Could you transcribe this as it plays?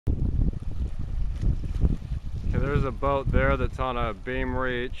There's a boat there that's on a beam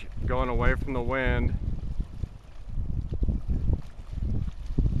reach going away from the wind.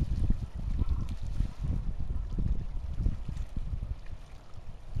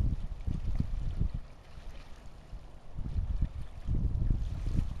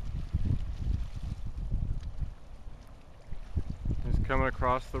 He's coming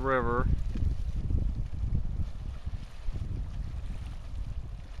across the river.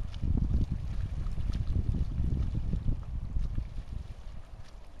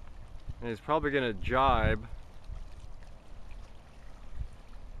 And he's probably going to jibe.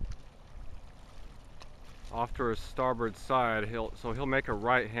 Off to his starboard side. So he'll make a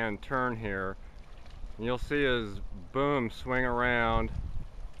right-hand turn here. And you'll see his boom swing around.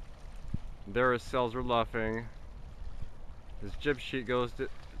 There his sails are luffing. His jib sheet goes to,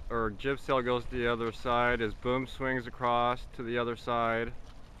 or jib sail goes to the other side. His boom swings across to the other side.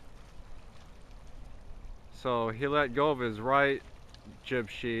 So he let go of his right jib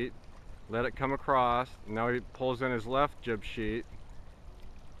sheet, let it come across. Now he pulls in his left jib sheet,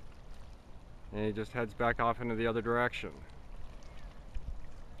 and he just heads back off into the other direction.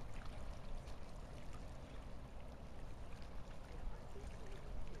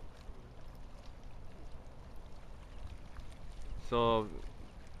 So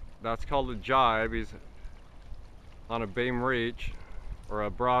that's called a jibe. He's on a beam reach, or a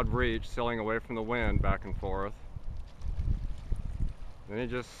broad reach, sailing away from the wind back and forth. Then he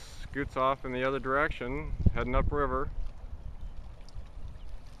just scoots off in the other direction, heading upriver.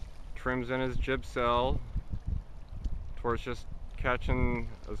 Trims in his jib sail towards just catching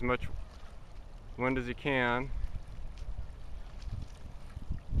as much wind as he can.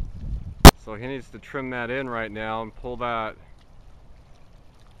 So he needs to trim that in right now and pull that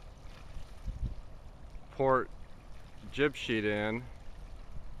port jib sheet in.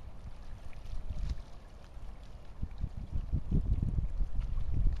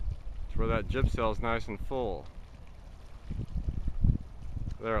 To where that jib sail is nice and full.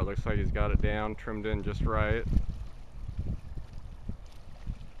 There, it looks like he's got it down, trimmed in just right.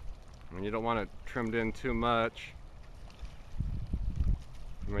 I mean, you don't want it trimmed in too much.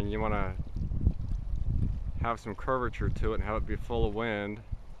 I mean, you want to have some curvature to it and have it be full of wind.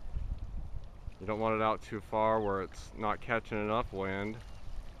 You don't want it out too far where it's not catching enough wind.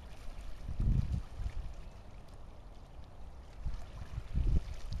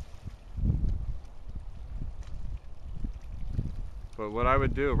 But what I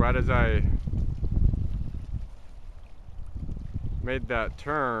would do right as I made that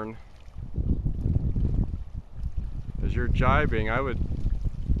turn, as you're jibing, I would,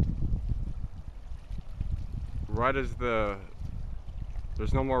 right as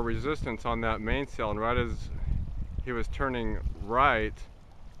there's no more resistance on that mainsail, and right as he was turning right,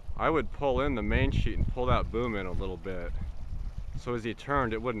 I would pull in the main sheet and pull that boom in a little bit. So as he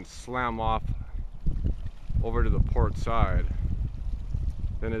turned, it wouldn't slam off over to the port side.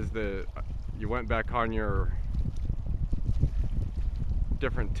 Then as you went back on your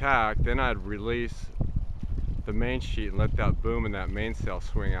different tack, then I'd release the main sheet and let that boom and that mainsail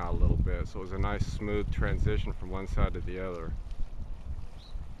swing out a little bit. So it was a nice smooth transition from one side to the other.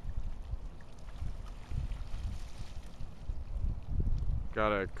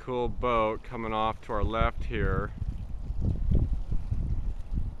 Got a cool boat coming off to our left here.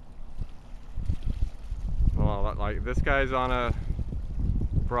 Well, like this guy's on a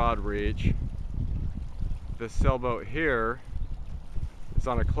broad reach. This sailboat here is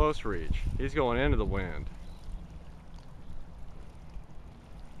on a close reach. He's going into the wind.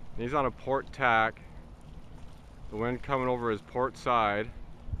 He's on a port tack. The wind coming over his port side.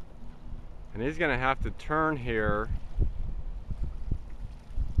 And he's going to have to turn here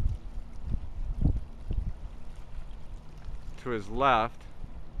to his left.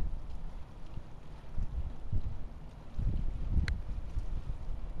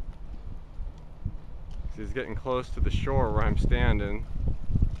 So he's getting close to the shore where I'm standing.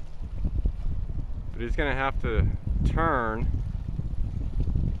 But he's going to have to turn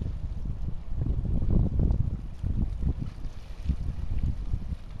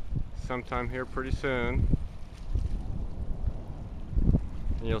sometime here pretty soon.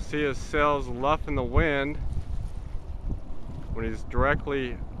 And you'll see his sails luff in the wind. When he's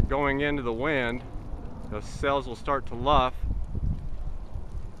directly going into the wind, those sails will start to luff.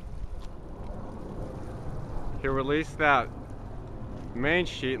 He'll release that main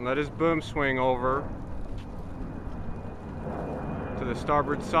sheet and let his boom swing over to the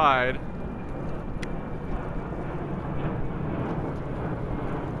starboard side.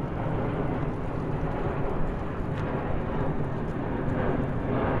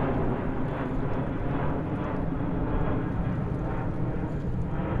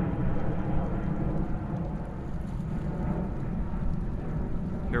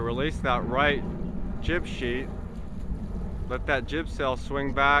 release that right jib sheet, let that jib sail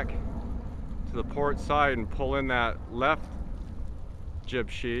swing back to the port side and pull in that left jib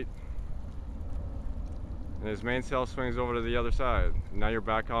sheet, and his mainsail swings over to the other side. Now you're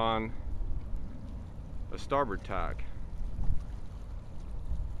back on a starboard tack.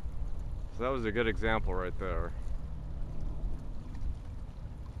 So that was a good example right there.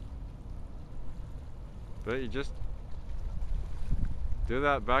 But you just do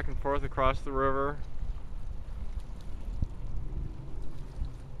that back and forth across the river.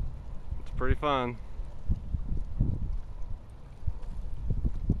 It's pretty fun.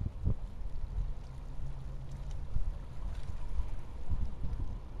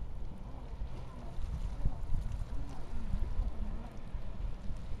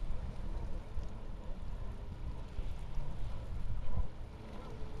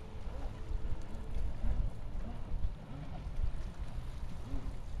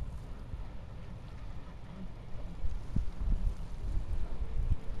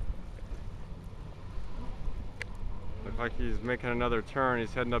 Looks like he's making another turn.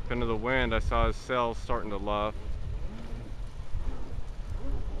 He's heading up into the wind. I saw his sails starting to luff.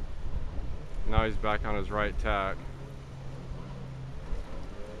 Now he's back on his right tack.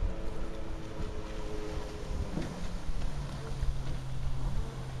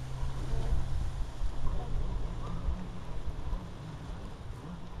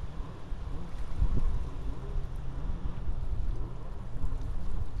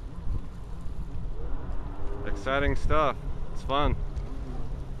 Exciting stuff. It's fun.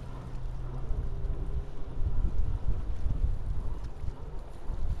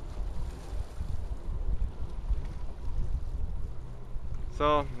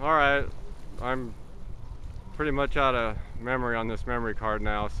 So, alright, I'm pretty much out of memory on this memory card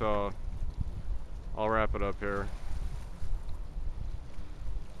now, so I'll wrap it up here.